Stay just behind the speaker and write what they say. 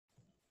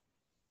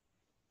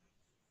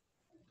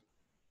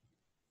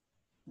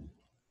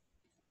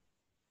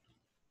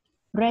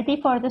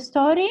Ready for the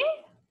story?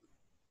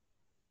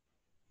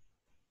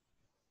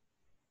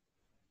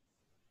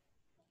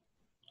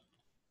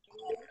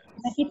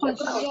 Ready for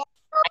the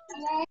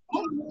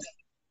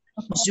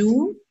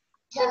Zoo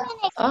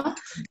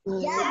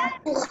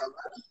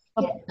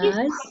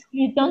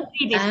You don't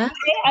read it. Okay?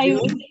 I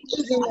will read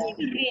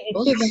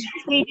it.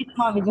 Read it,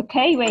 mommy.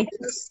 Okay, wait.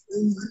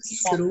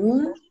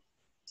 room.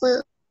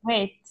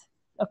 Wait.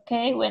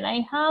 Okay, when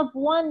I have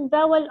one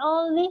vowel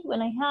only,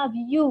 when I have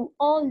you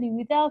only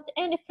without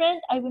any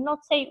friend, I will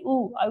not say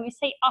oo, I will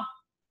say ah.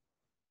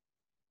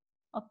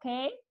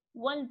 Okay,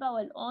 one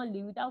vowel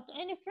only without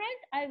any friend,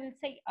 I will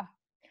say ah.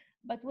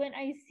 But when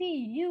I see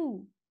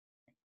you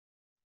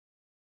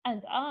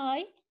and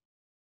I,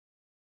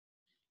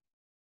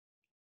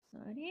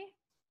 sorry.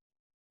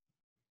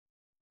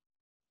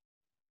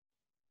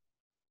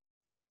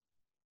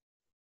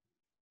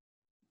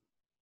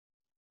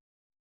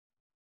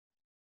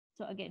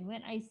 So again,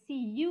 when I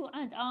see you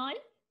and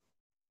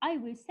I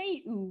will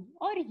say oo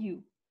or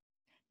you.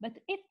 But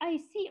if I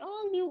see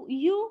only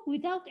you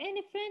without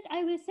any friend,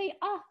 I will say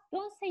ah,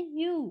 don't say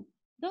you.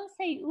 Don't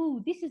say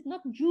ooh, this is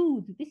not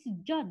Jude, this is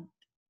Judd.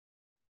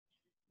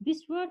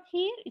 This word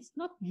here is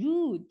not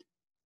Jude.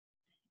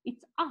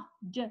 It's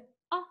Judd,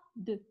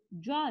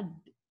 Judd.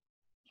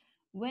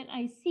 When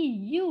I see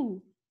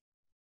you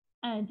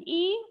and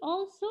E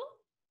also,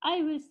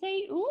 I will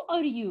say ooh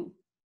or you.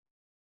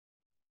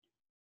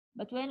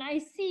 But when I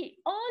see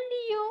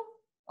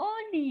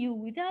only you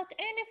without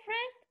any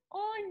friend,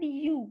 only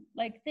you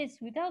like this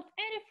without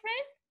any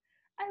friend,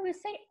 I will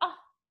say ah.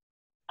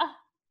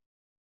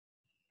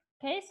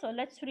 Okay, so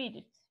let's read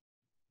it.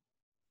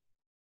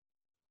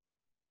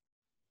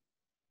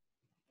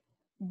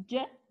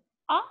 Judd,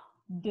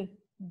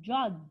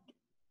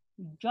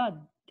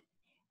 Judd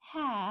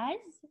has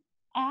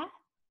a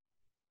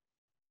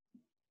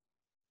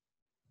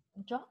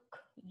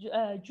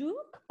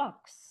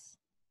jukebox.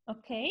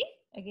 Okay,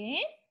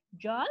 again,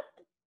 Judd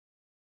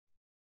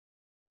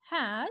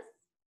has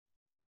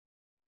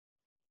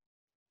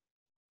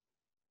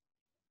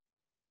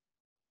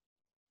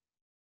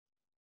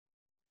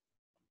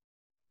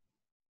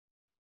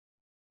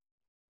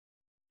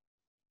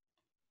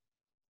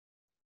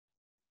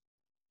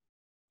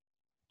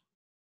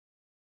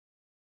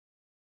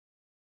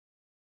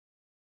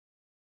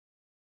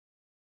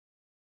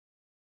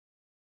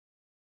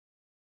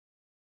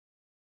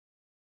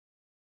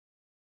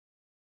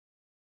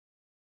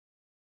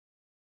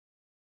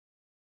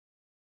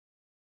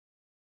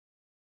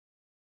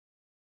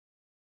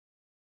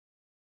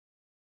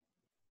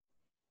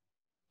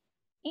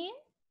in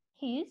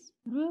his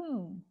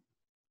room.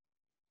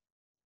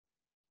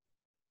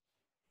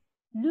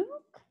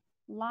 Luke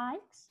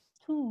likes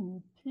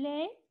to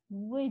play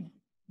with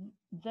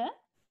the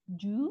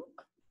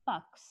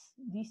jukebox.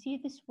 Do you see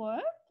this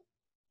word?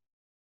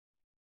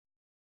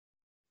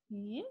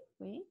 Here,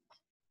 wait.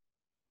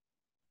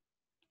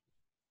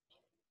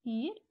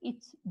 Here,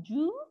 it's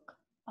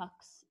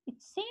jukebox.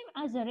 It's same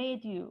as a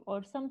radio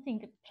or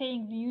something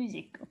playing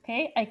music,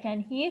 okay? I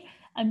can hear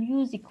a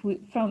music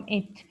from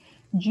it.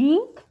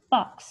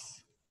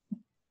 Jukebox.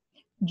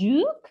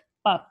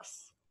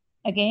 Jukebox.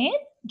 Again,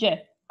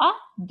 Judd.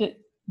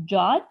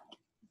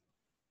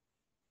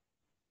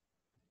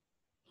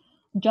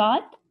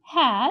 Judd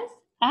has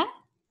a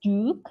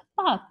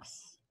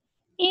jukebox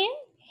in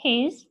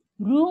his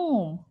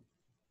room.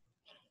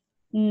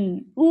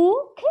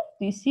 Luke,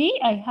 you see,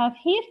 I have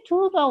here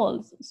two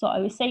vowels, so I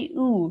will say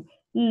oo.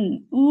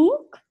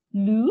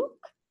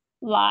 Luke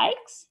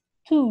likes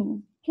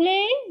to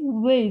play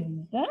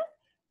with the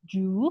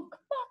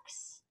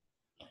jukebox,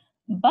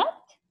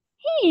 but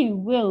he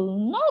will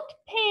not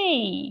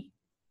pay.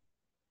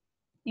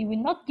 He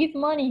will not give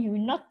money, he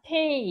will not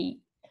pay.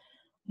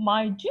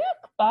 My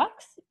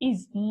jukebox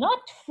is not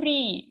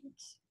free.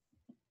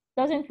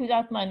 Doesn't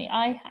without money.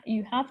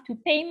 You have to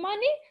pay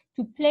money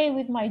to play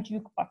with my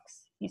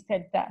jukebox. He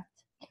said that.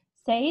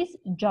 Says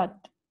Judd.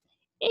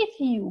 If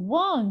you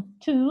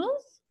want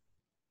tunes,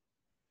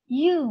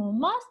 you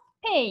must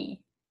pay.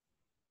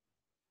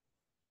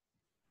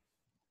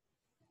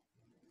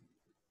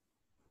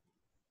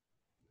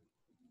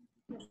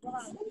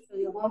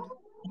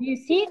 Do you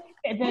see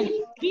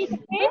the street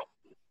here?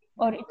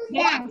 Or it's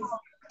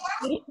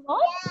very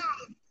small?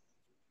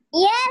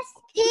 Yes,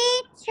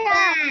 teacher.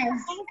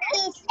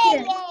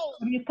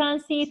 Or you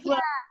can't see it well?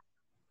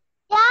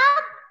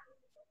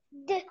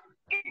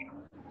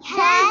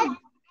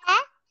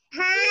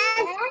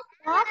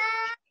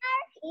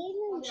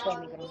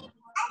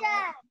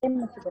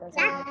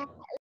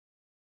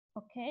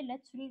 Okay,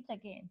 let's read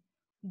again.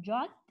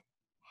 Judd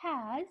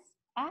has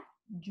a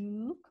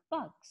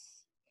jukebox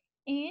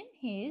in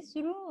his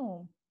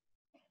room.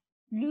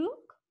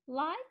 Luke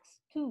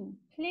likes to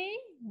play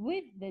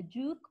with the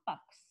jukebox,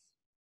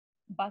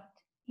 but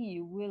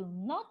he will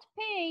not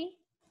pay.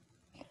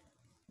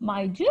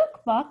 My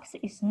jukebox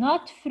is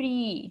not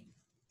free,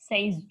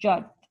 says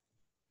Judd.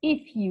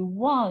 If you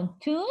want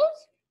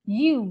tunes,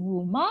 you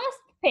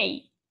must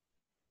pay.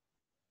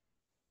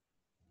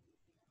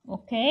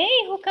 Okay,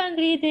 who can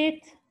read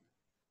it?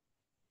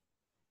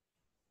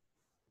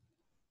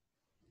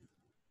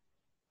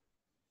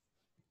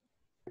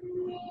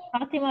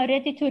 Fatima,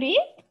 ready to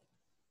read?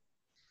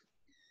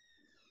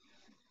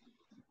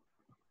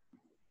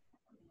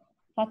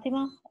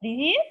 Fatima, are you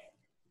here?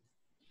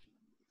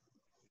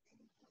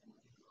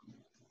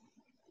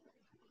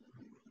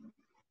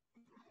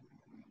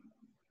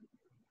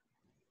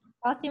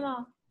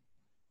 Fatima.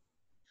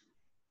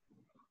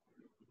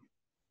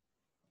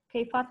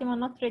 Okay, Fatima,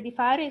 not ready.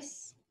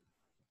 Faris.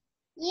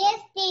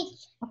 Yes,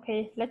 teacher.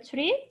 Okay, let's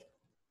read.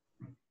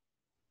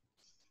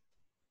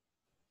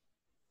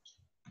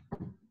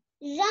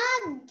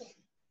 Rod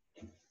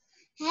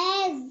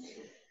has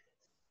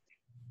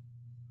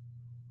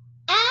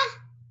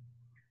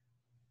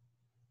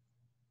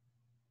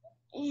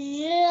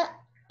a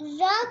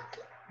rock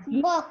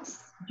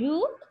box.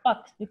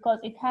 Jukebox, because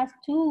it has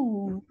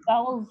two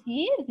vowels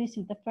here. This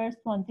is the first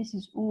one. This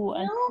is U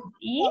and this is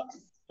E.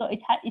 So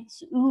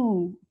it's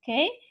U.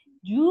 Okay,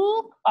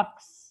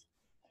 jukebox.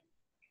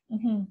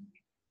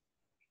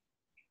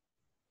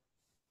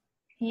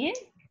 Here.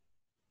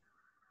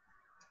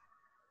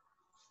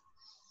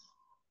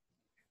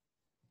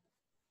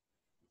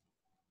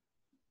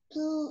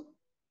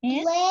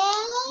 In.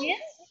 Play.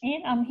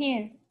 In. I'm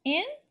here.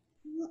 In.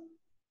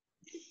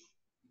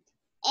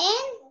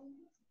 And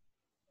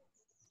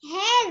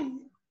have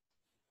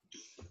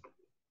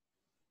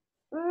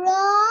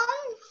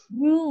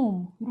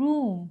Room.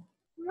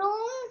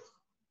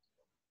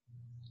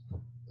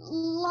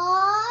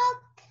 lock.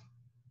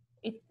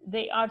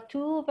 They are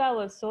two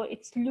vowels, so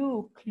it's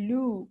Luke.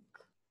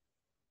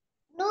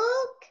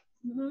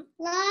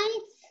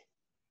 Likes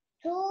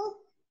to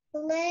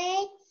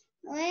play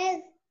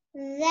with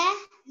the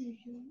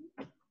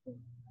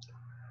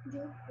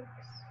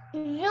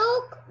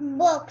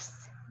jukebox,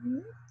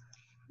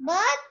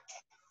 but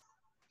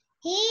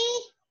he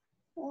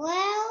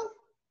will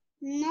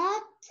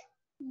not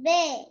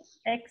pay.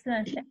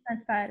 Excellent,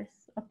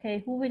 Faris.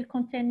 Okay, who will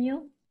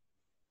continue?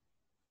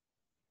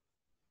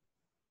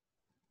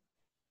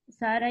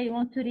 Sarah, you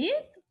want to read?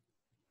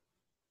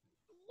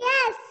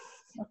 Yes.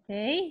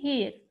 Okay,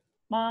 here.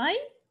 My,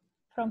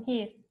 from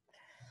here.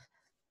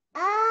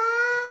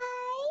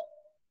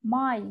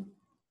 My.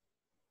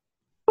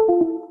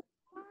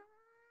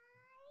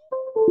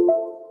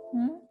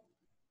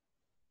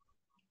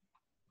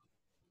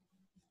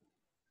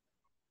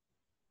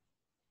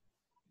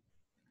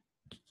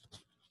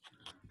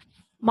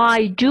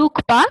 My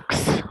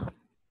jukebox.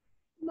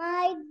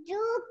 My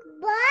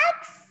jukebox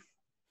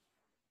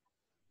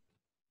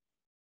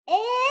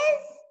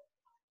is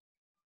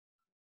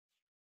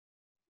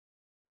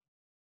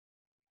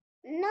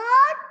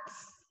not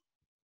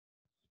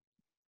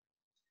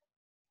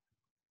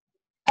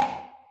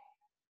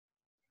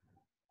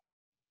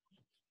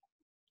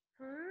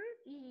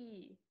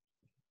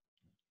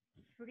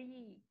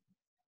Free.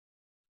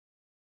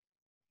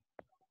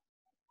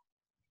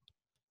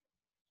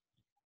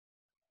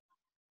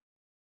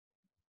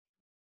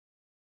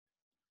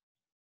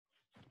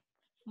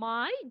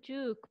 My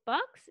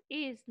jukebox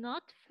is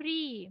not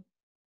free.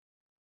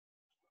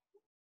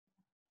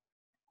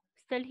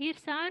 Still here,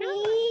 Sarah?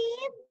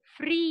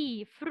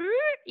 Free.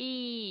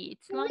 Free.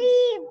 It's not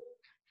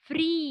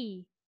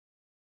free.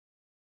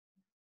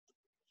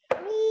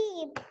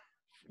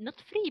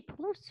 Not free.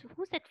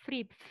 Who said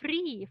free?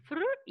 Free.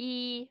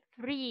 Free.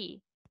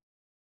 Free.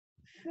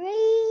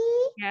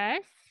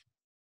 Yes.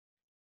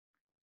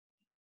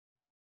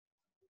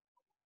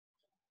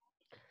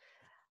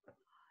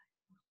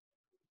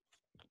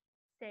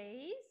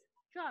 Says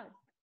Judd.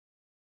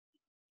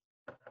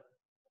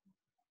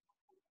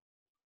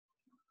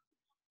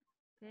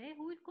 Okay,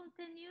 who will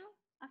continue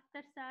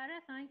after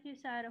Sarah? Thank you,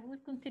 Sarah. Who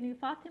will continue?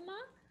 Fatima?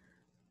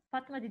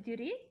 Fatima, did you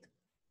read?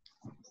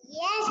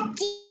 Yes,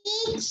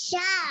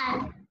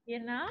 teacher.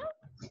 Here now?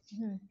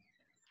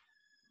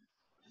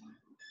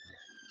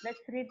 Let's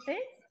read this.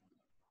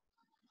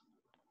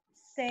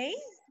 Says.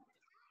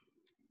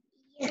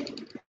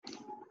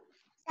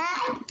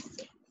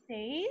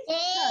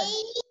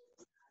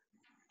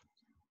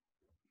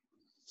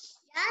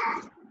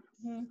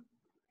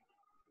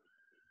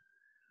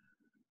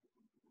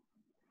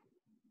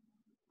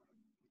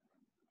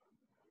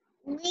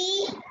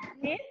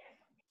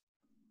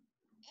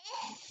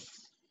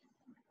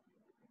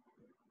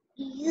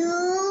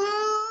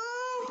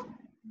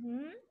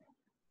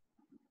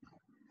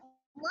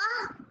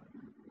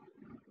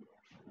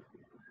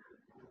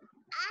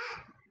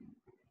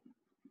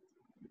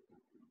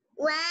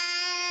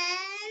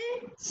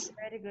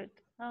 Very good.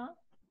 Huh?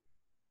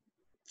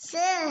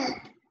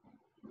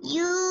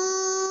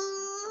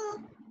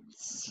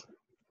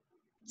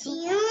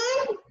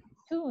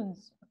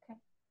 Tunes. Okay.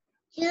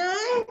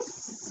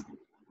 Tunes.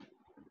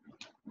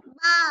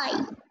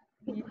 Bye.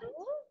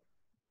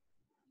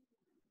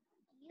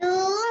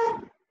 You.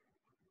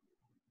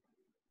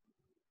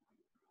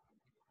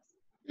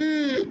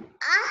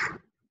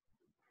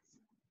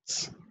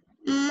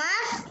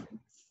 Must.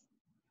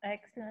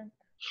 Excellent.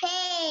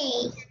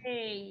 Hey.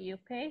 Pay.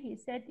 Okay. He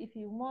said, if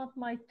you want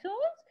my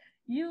tunes,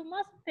 you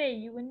must pay.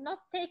 You will not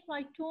take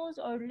my tunes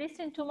or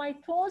listen to my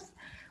tunes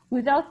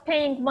without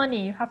paying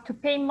money. You have to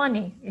pay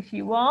money if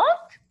you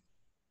want.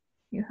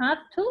 You have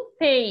to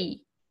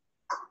pay.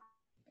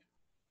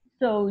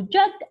 So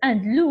Judd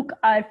and Luke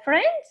are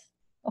friends,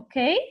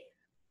 okay?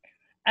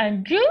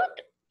 And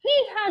Jude,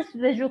 he has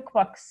the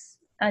jukebox.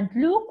 And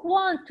Luke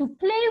wants to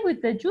play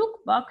with the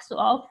jukebox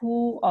of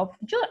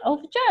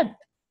Judd.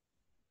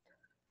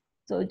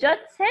 So Judd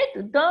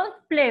said, don't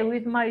play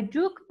with my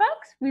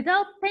jukebox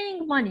without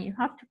paying money. You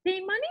have to pay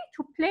money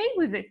to play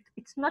with it.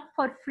 It's not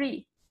for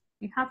free.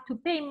 You have to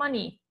pay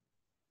money.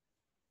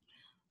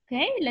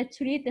 Okay, let's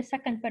read the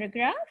second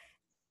paragraph.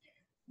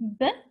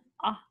 But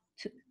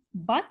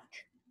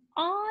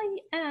I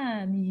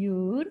am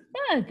your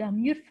bud. I'm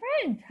your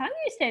friend. How do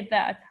you say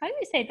that? How do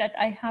you say that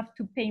I have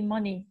to pay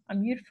money?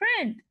 I'm your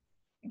friend.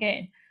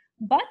 Again,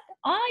 but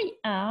I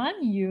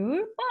am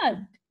your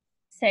bud,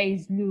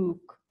 says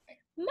Luke.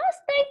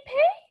 Must I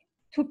pay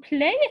to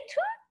play it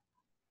too?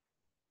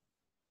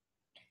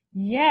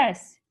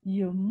 Yes,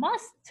 you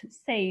must,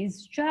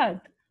 says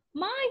Judd.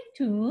 My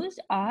tunes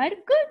are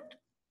good.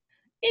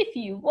 If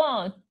you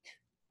want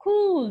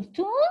cool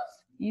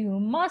tunes, you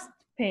must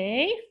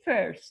pay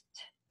first.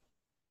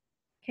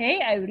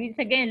 Okay, I read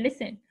it again,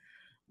 listen.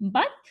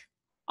 But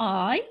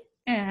I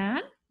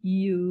am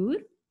your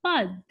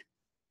bud,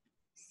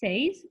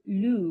 says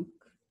Luke.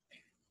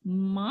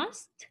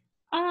 Must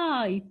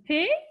I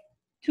pay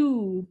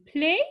to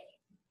play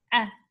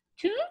a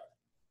tune?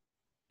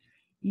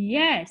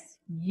 Yes,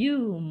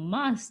 you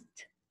must,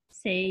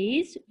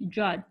 says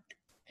Judd.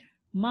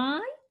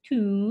 My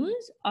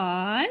tunes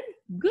are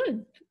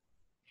good.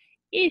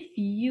 If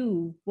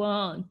you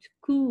want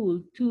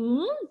cool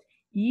tunes,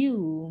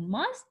 you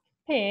must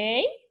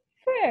pay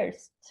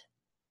first.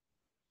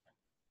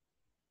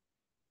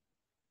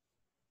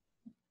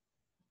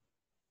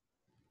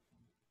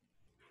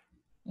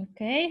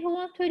 Okay, who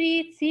want to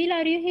read? Seal,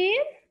 are you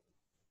here?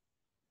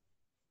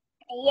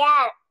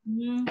 Yeah.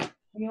 You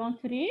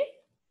want to read?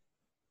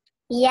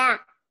 Yeah.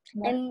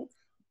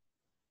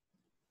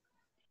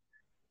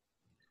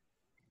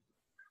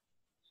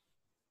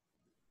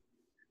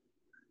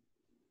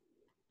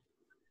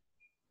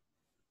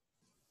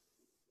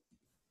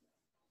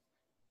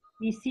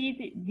 Do you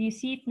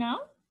see it now?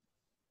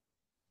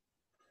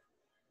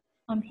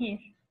 I'm here.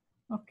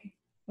 Okay,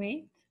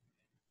 wait.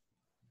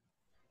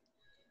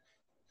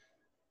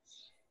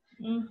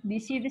 Do you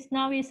see this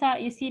now,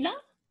 Yasila?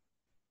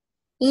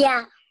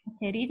 Yeah.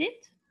 Okay, read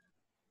it.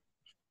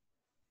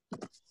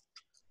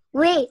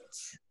 Wait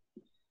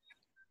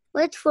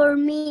for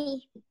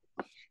me.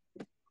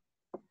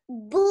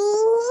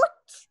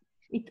 Boot.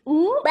 It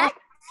ooh. But.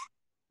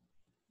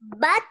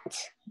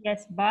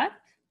 Yes, but.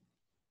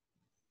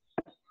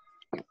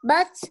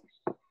 But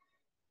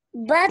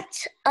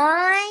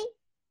I am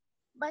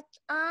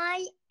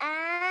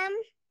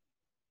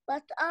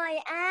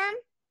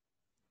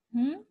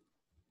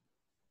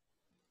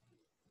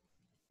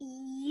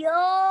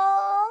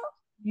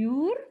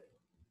your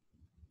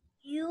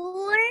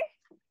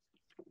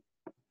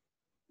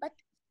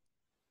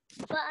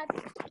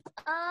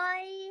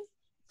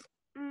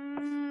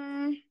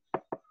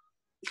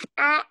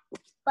but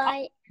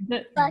I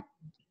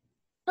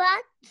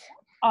but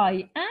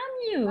I am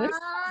yours.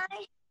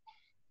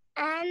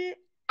 I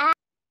am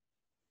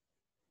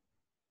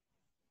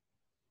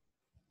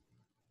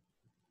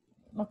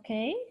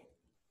Okay.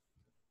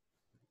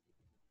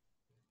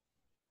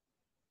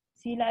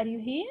 Sila, are you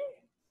here?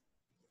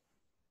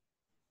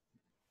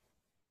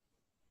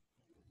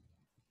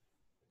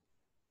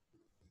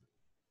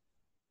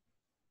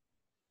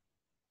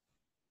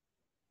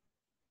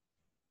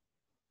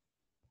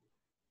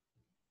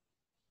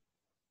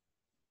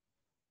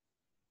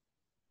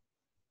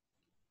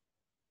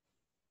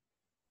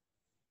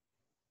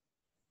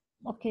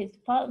 Okay,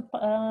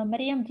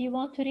 Mariam, do you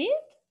want to read?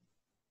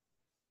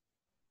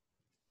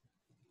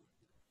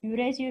 You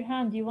raise your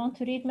hand. Do you want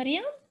to read,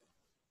 Mariam?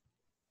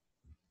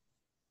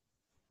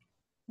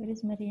 Where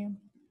is Mariam?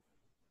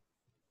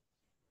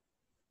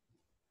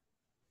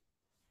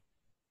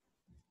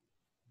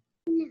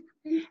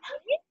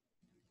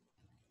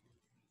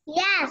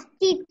 Yes,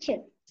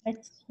 teacher.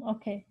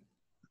 Okay.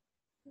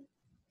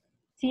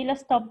 Sila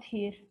stopped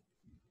here.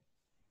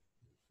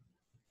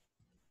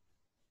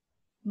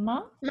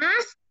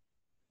 Must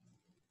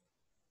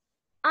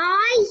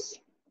I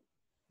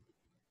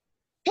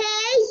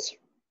pay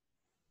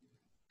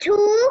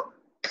to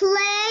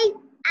play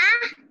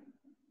a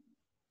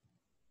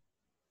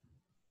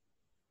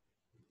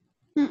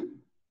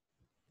tune?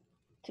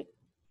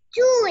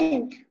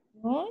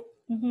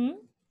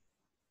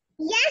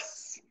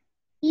 Yes,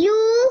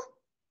 you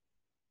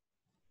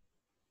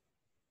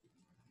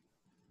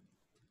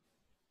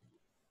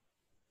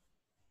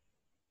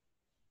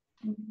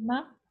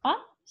must.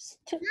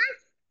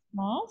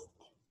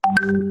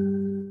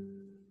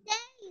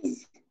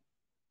 days.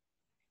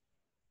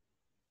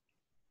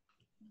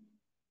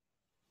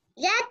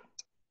 Get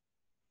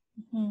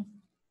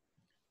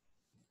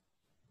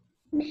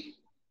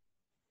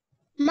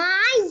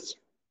my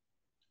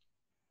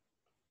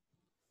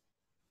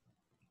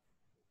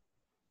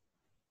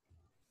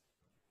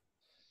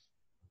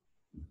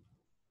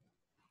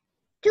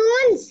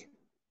tunes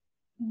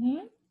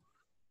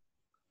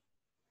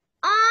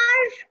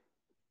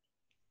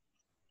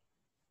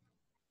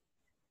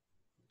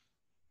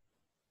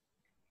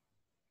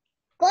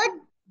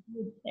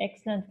Good.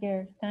 Excellent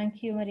girl.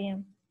 Thank you,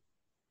 Mariam.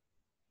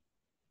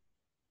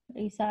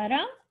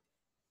 Sarah?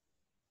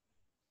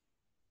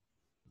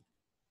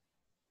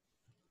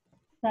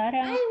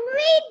 Sarah? I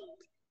read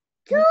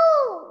two.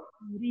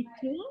 Read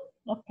two?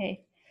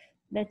 Okay.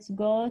 Let's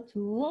go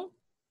to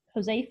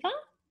Huzaifa.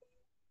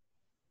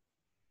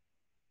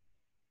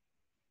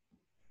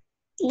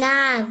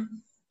 Nine.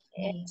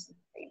 Yes,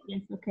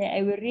 okay.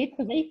 I will read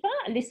Huzaifa.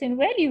 Listen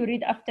well, you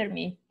read after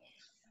me.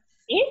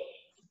 If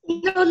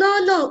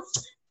No.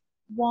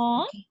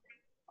 one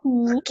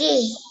cool,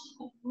 Okay.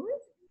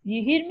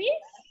 you hear me?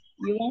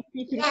 You want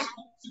me to read?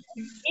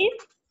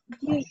 If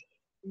you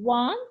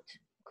want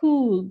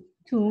cool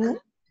to,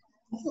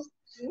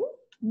 you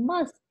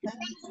must play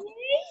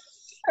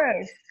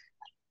first.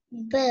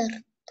 Bird.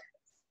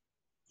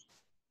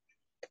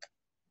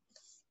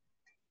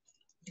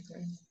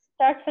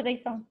 Start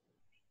Huzaifa.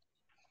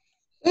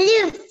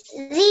 Leave.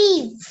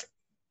 If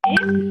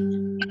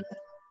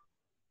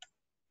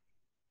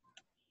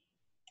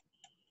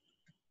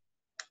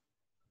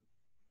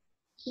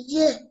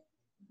You.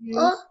 you,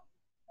 Oh,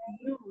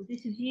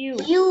 this is you.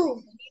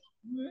 you.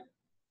 Mhm.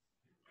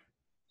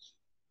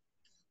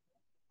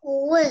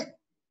 Will.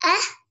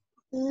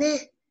 N.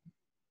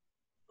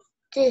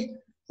 T.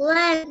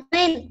 One.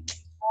 Went.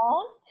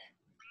 Want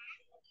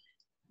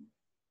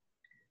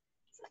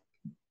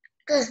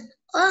K.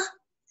 O.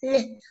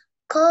 L.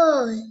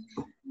 Cool.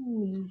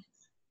 cool.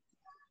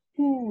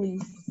 Cool.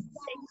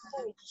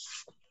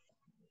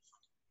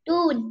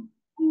 Toon.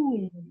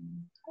 Cool.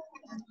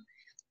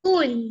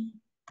 Toon.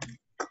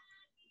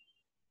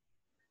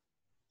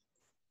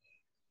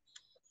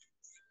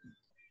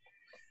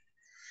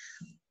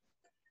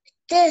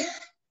 T.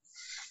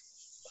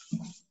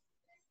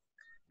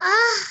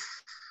 Ah.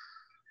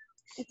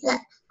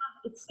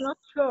 It's not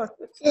short.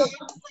 It's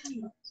not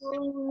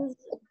cool.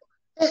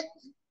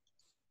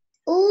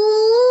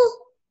 U.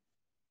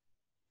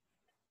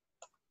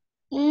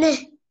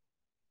 N.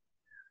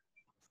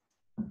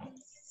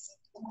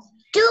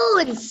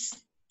 Tunes.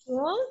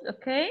 Cool.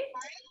 Okay.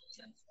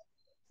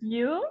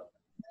 You.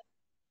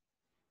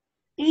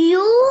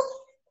 You.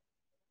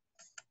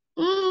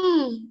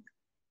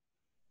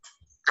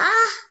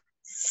 Ah.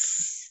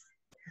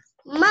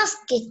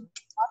 Musket.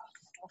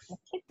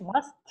 It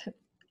must.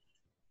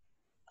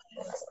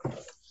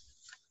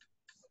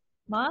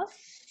 Must.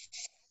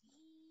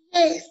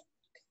 Yes.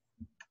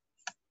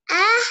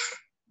 Ah.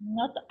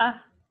 Not a.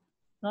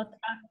 Not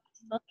a.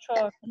 It's not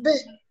short. B.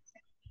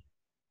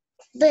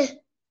 B.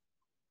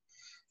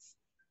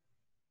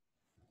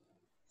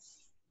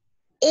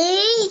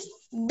 A.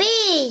 B.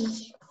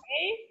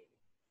 Okay.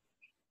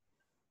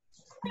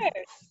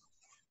 First.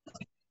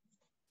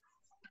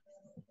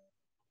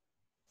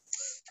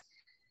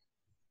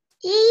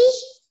 E.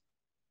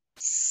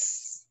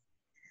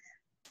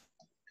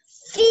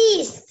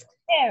 Feast.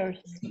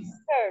 First.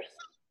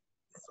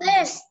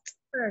 First.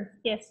 First.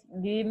 Yes.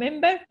 Do you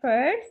remember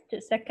first,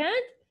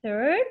 second,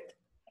 third?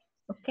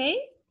 Okay.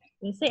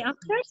 You say I'm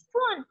first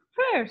one.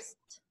 First.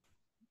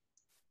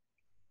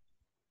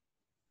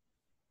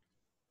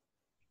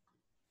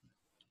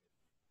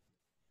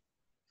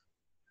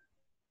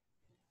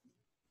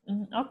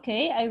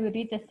 Okay. I will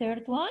read the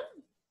third one.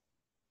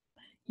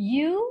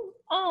 You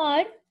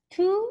are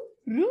too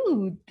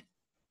rude,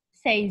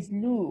 says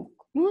Luke.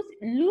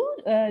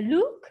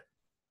 Luke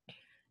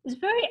is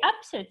very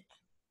upset.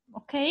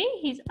 Okay,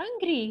 he's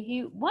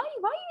angry. Why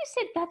you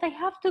said that I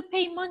have to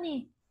pay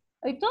money?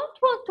 I don't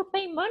want to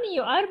pay money.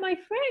 You are my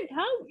friend.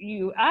 How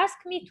you ask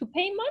me to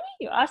pay money?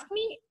 You ask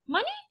me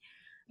money?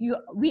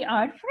 We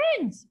are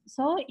friends.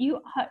 So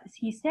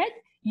he said,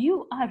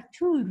 you are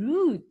too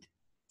rude,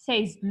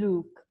 says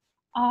Luke.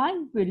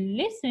 I will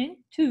listen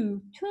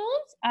to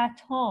tunes at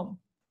home.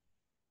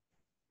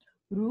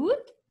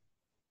 Rude.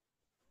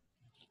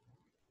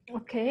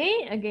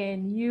 Okay,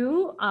 again,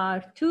 you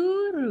are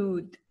too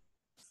rude,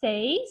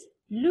 says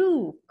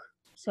Luke.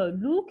 So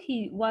Luke,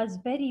 he was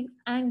very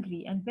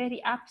angry and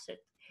very upset.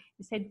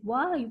 He said,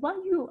 why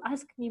you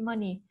ask me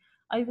money?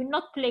 I will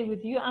not play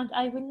with you and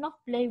I will not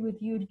play with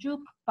your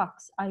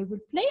jukebox. I will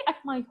play at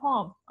my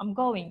home. I'm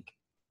going.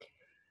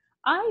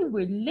 I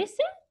will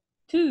listen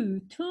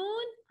to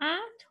tune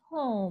at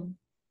home.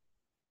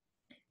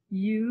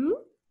 You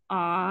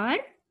are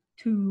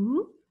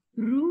too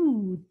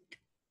rude,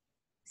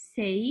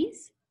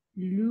 says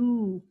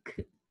Luke.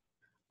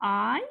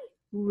 I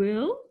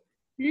will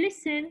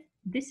listen.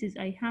 This is,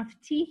 I have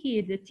T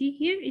here. The T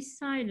here is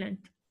silent.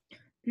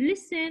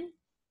 Listen.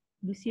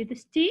 You see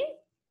this T?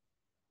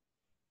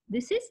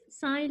 This is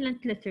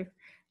silent letter.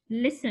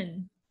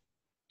 Listen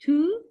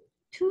to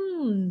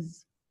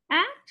tunes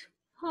at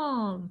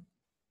home.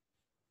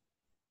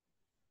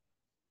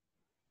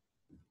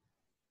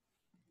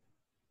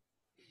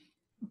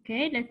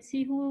 Okay, let's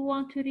see who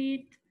want to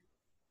read.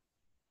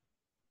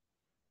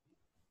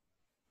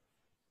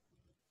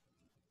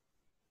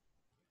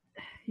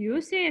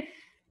 Yusuf.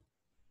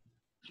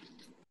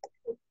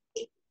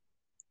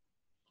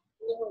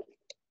 Yusuf,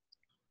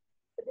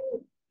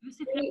 let's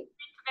read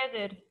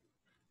together.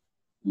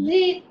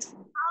 Read.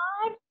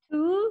 Are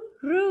too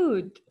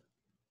rude.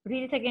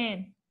 Read it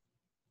again.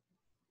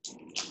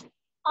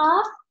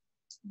 Up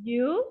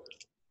You.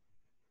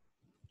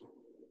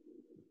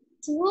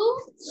 to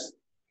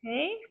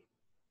Okay.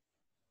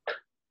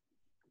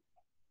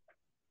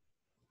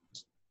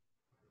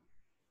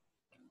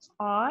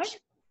 Are.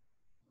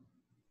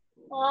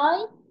 I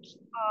Are.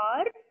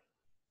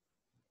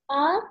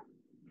 R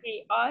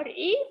Okay.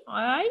 R-E.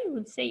 I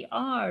would say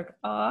are.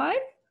 Are.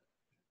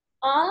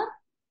 R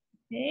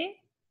Okay.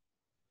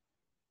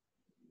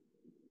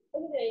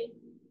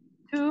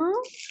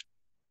 two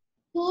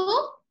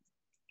Two.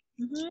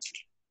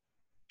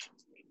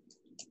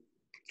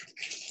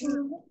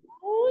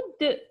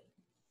 Rude.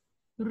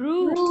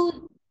 Rude.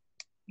 rude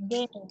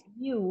Then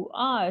you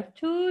are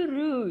too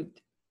rude.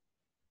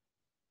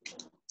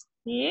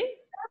 Here.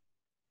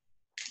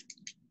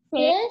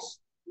 fish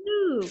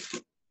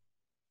Luke.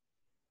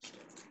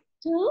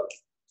 two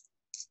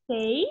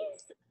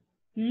Says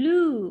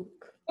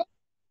Luke.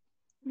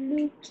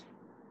 Luke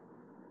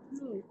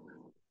Luke.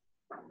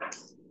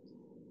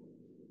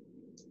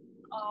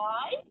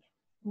 I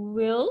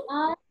will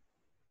I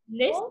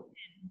listen.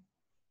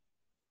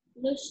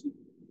 listen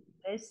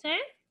Listen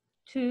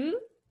to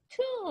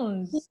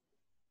tunes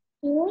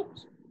to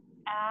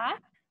at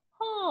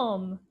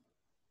home.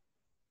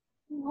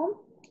 mom.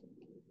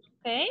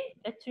 Okay,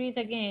 let's read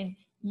again.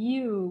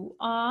 You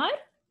are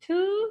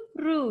too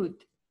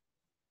rude.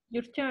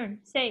 Your turn.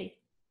 Say.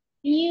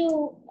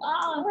 You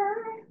are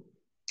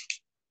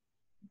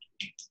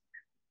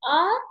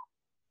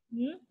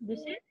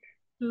Listen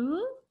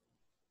to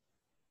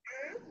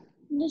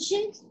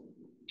listen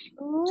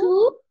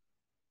to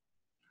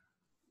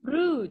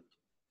rude.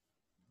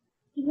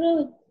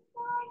 rude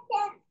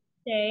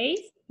Says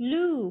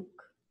Luke.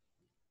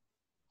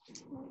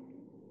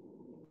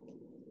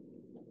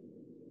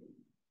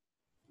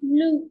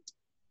 Luke.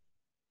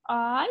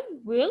 I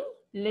will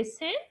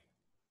listen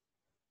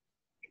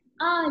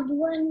I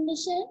will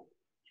listen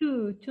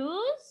to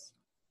tunes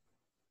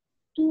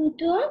to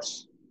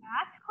those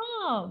at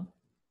home.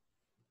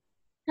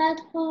 at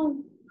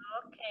home.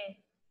 Okay.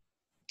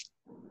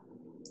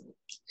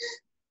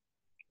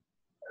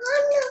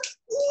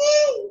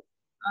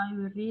 I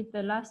will read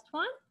the last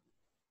one.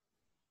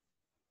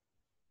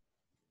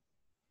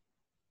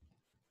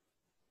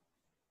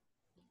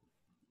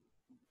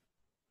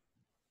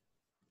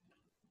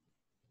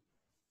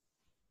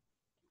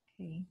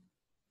 Okay.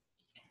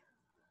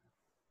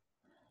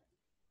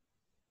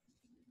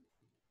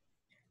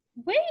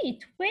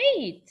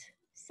 Wait,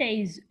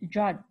 says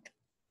Judd.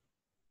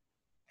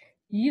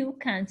 You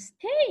can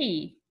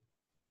stay.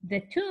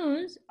 The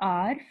tunes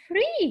are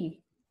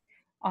free.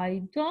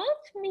 I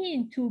don't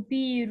mean to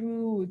be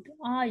rude.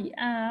 I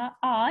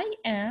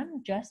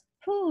am just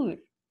poor.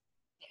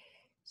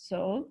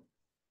 So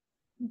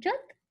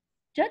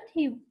Judd,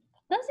 he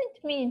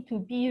doesn't mean to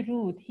be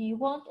rude. He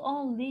want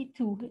only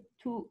to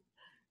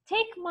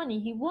take money.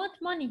 He want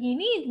money. He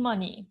need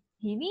money.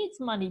 He needs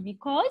money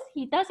because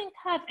he doesn't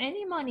have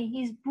any money.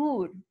 He's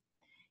poor.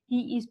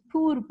 He is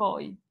poor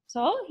boy.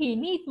 So he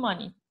needs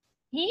money.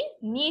 He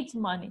needs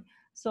money.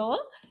 So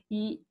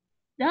he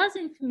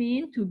doesn't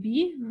mean to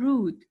be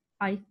rude.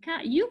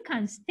 You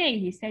can stay.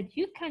 He said,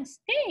 you can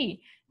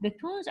stay. The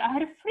tunes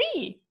are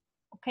free.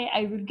 Okay,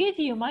 I will give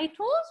you my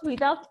tools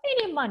without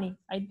any money.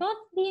 I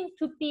don't mean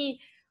to be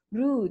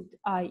rude.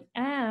 I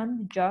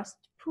am just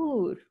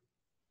poor.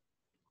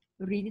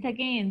 Read it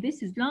again.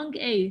 This is long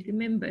A.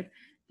 Remember,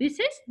 this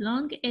is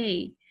long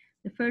A.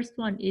 The first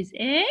one is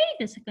A.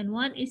 The second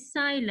one is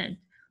silent.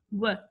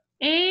 Wait.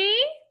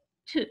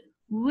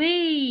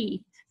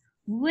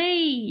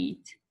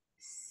 Wait.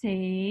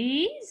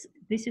 Says.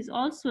 This is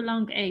also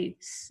long A.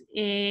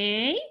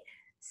 A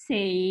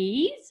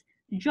says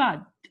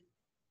Judd.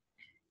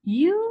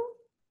 You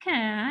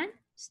can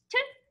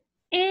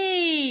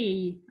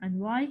stay. And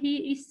why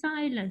he is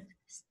silent?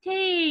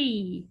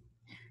 Stay.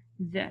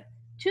 The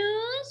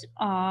tunes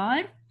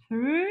are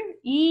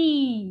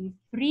free.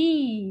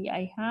 Free.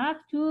 I have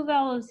two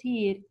vowels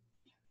here.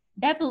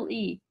 Double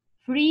E.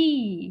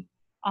 Free.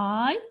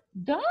 I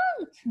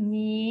don't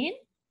mean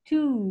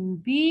to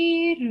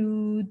be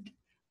rude.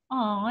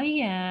 I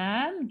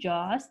am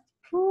just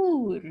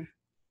poor.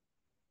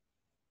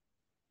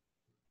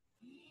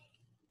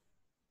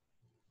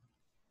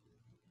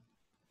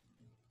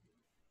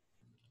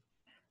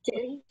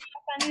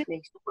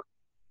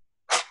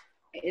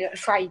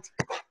 Right.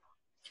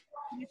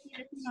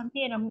 I'm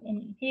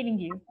hearing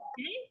you.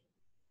 Okay?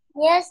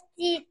 Yes,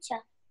 teacher.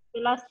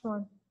 The last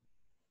one.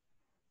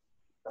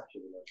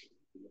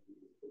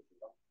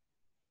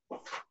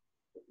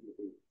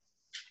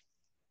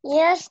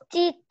 Yes,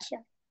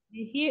 teacher. Do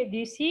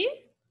you see? Do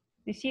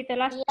you see the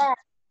last one? Yes.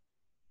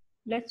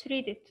 Let's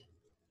read it.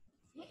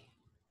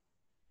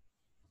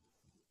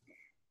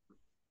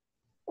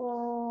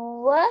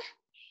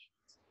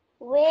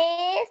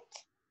 Wait.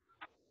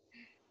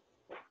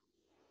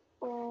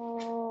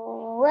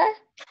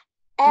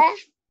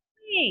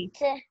 Eight.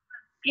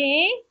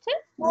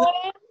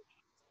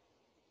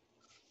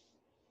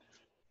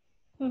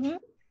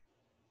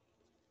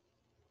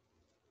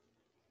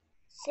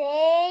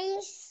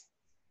 Says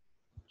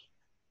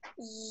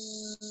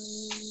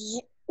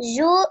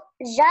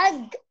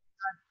Jug.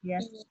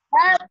 Yes.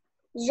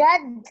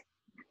 Jug.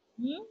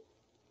 Hmm?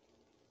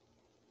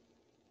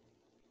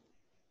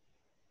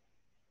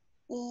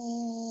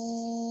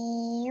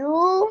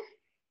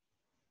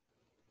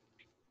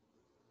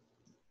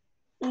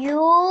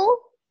 You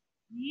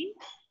We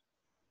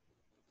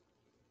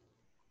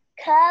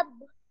cub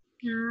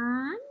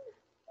can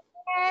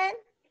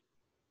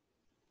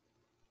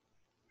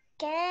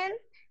can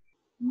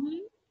hmm?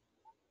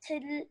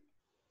 still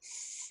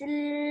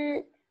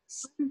still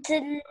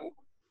still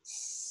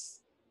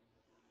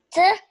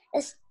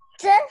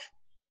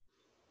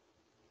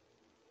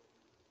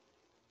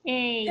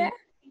A.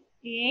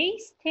 A.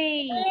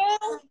 Stay.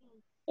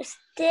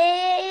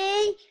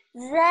 stay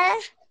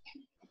the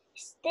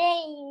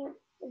stay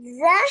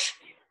the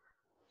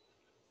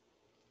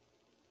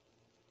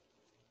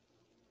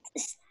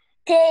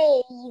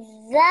stay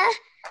the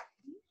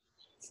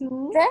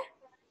To the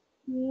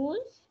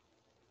choose.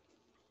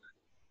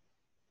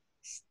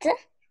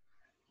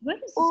 What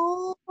is this?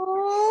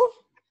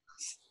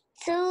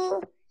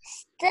 to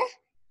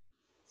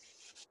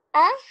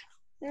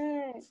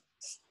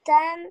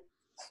stand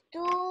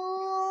to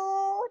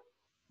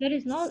There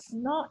is no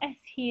S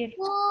here. to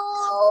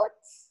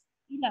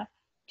Ila.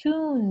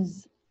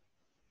 Tunes.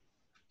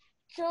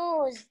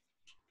 choose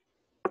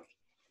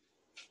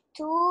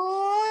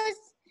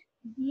choose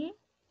Mhm.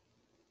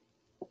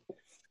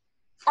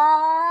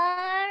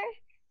 are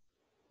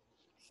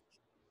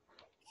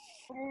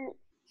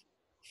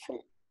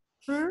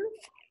Fur.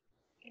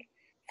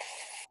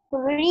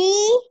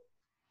 free.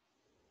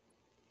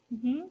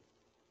 Mhm.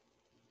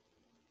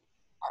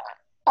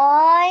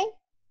 I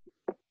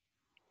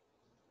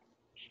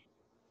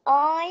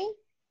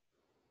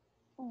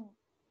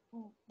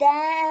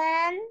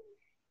then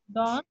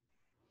Don't.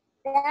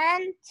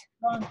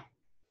 Don't.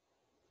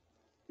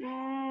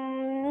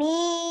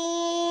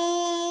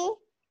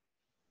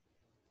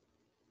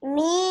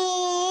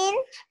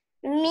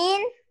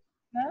 mean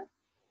Huh?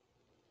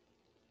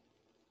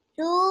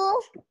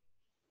 to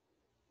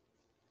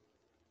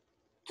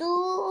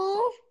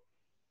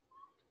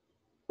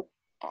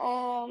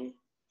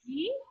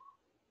G.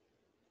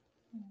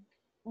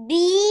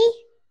 be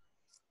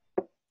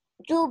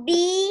to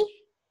be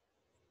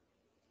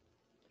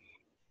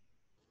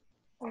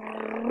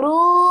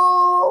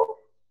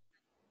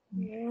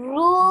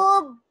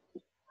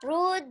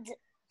rude.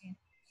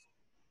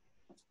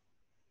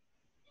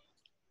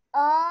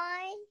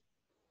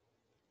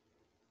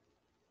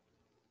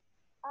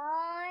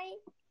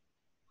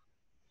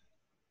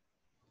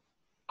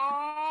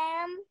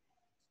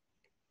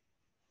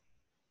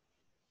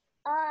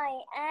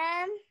 I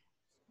am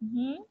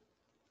Mhm.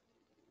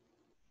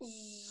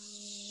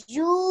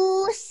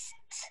 used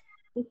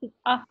This is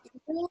ah.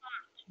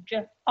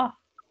 J. Ah.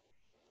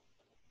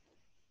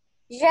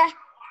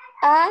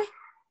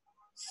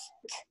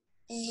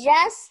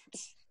 just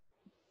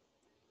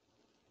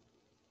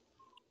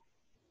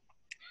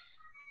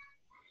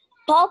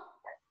pop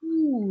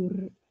Poor.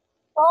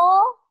 so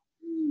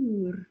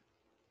Poor.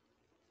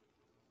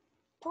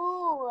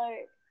 poor.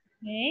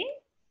 Okay.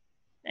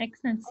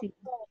 Excellent.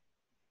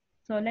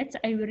 So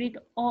I will read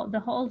the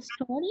whole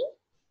story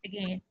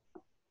again.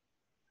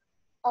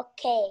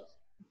 Okay.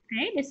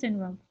 Okay, listen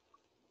well.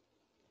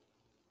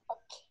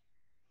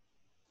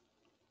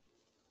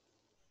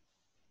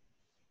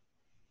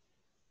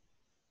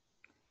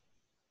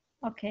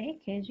 Okay,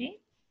 KG.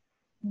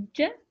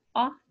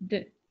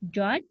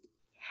 Judd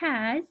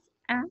has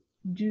a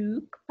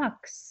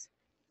jukebox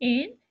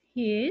in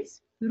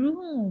his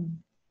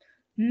room.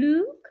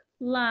 Luke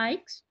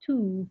likes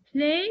to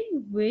play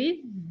with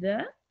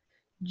the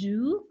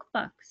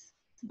jukebox,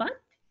 but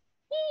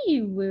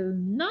he will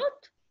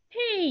not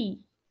pay.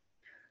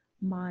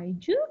 My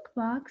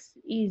jukebox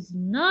is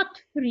not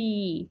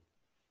free,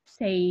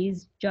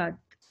 says Judd.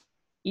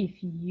 If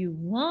you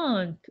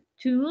want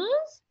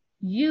tunes,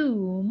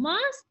 you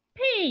must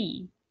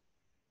pay.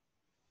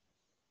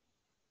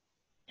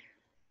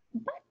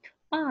 But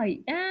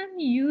I am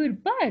your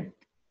bud,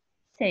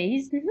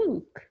 says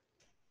Luke.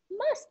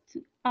 Must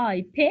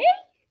I pay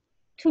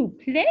to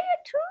play a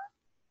tune?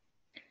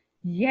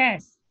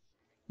 Yes,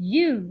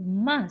 you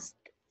must,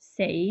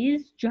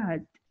 says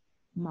Judd.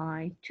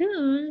 My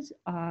tunes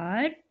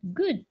are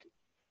good.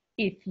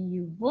 If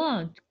you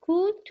want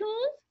cool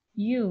tunes,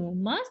 you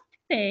must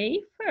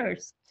pay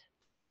first.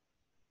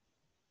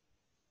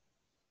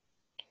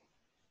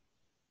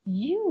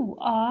 You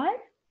are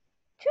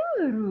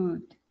too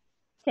rude,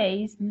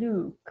 says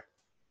Luke.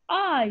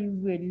 I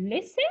will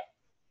listen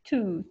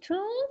to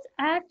tunes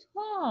at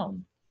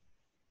home.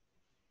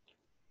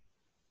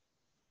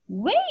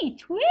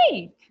 Wait,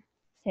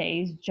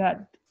 says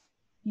Judd.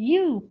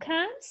 You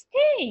can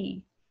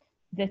stay.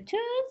 The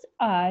tunes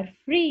are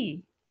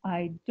free.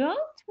 I don't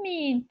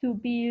mean to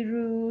be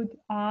rude.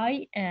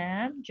 I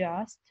am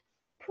just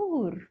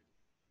poor.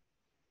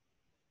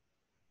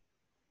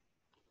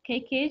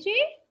 Okay, KG,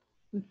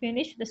 we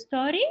finished the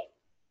story.